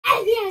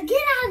Evia,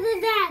 get out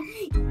of that!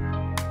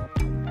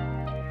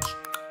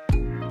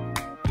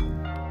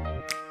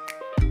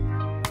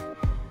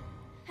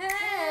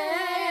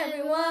 Hey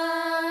everyone!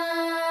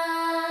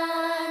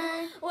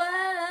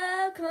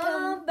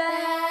 Welcome back!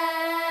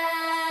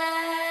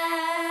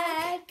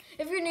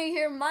 If you're new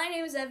here, my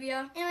name is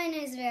Evia. And my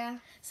name is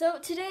Vera. So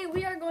today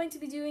we are going to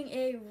be doing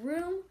a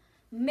room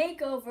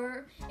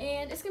makeover,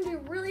 and it's going to be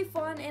really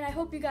fun, and I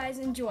hope you guys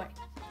enjoy.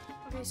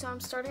 Okay, so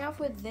I'm starting off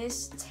with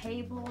this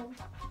table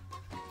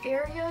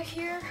area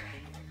here.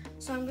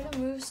 So I'm gonna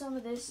move some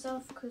of this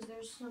stuff because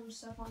there's some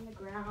stuff on the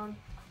ground,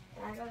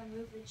 and I gotta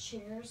move the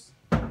chairs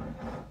and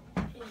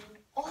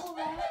all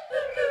that.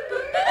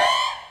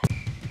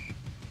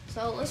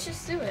 So let's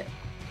just do it.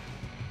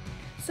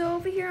 So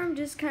over here I'm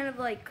just kind of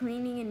like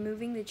cleaning and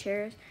moving the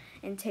chairs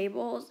and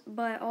tables,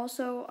 but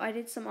also I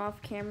did some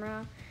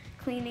off-camera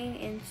cleaning,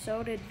 and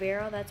so did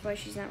Vera. That's why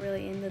she's not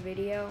really in the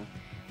video,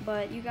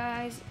 but you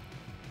guys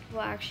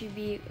will actually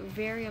be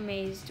very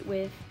amazed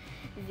with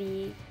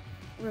the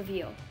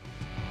reveal.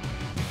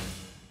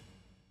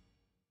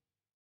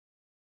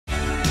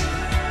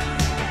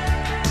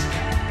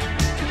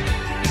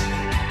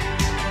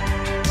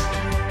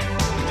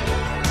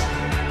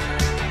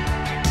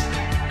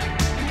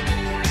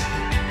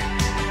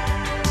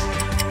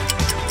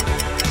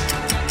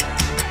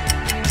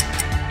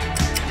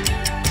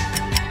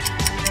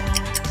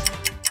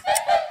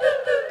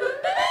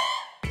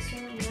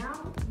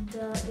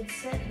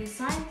 The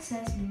sign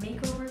says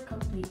makeover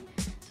complete.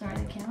 Sorry,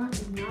 the camera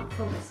is not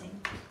focusing.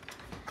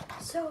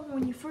 So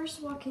when you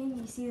first walk in,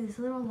 you see this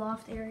little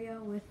loft area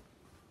with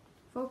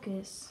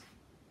focus.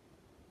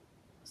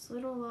 This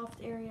little loft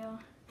area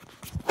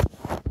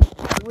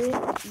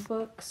with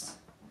books,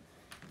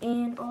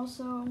 and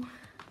also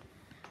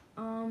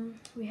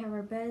we have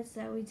our beds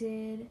that we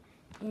did,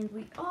 and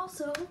we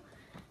also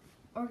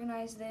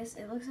organized this.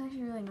 It looks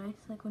actually really nice.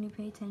 Like when you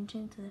pay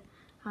attention to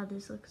how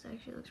this looks, it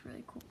actually looks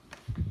really cool.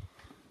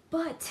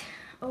 But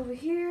over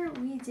here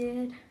we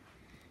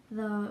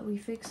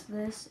fixed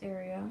this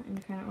area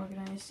and kind of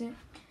organized it,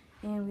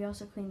 and we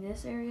also cleaned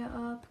this area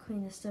up,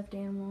 cleaned the stuffed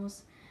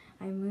animals.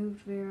 I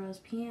moved Vera's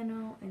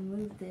piano and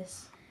moved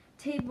this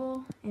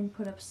table and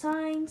put up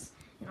signs,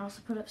 and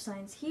also put up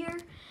signs here,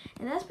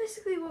 and that's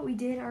basically what we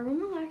did. Our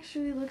room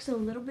actually looks a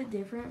little bit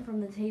different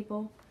from the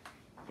table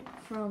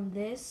from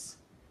this,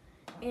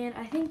 and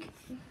I think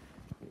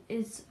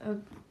it's a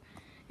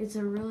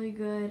really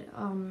good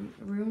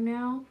room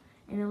now,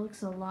 and it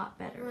looks a lot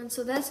better. And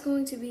so that's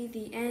going to be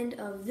the end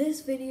of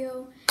this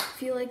video.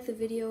 If you like the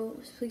video,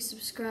 please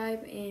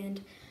subscribe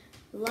and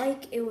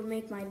like. It would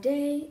make my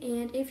day.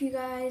 And if you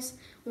guys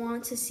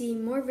want to see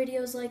more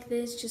videos like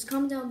this, just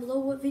comment down below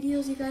what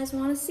videos you guys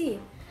want to see.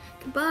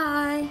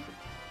 Goodbye.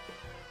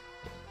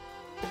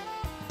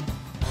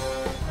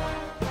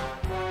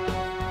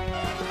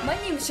 My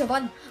name is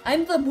Shaban.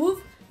 I'm the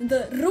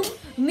room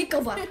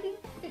makeover.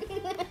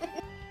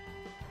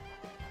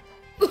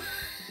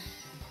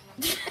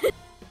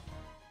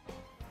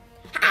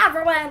 Hi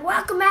everyone,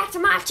 welcome back to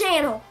my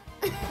channel.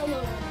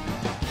 Hello.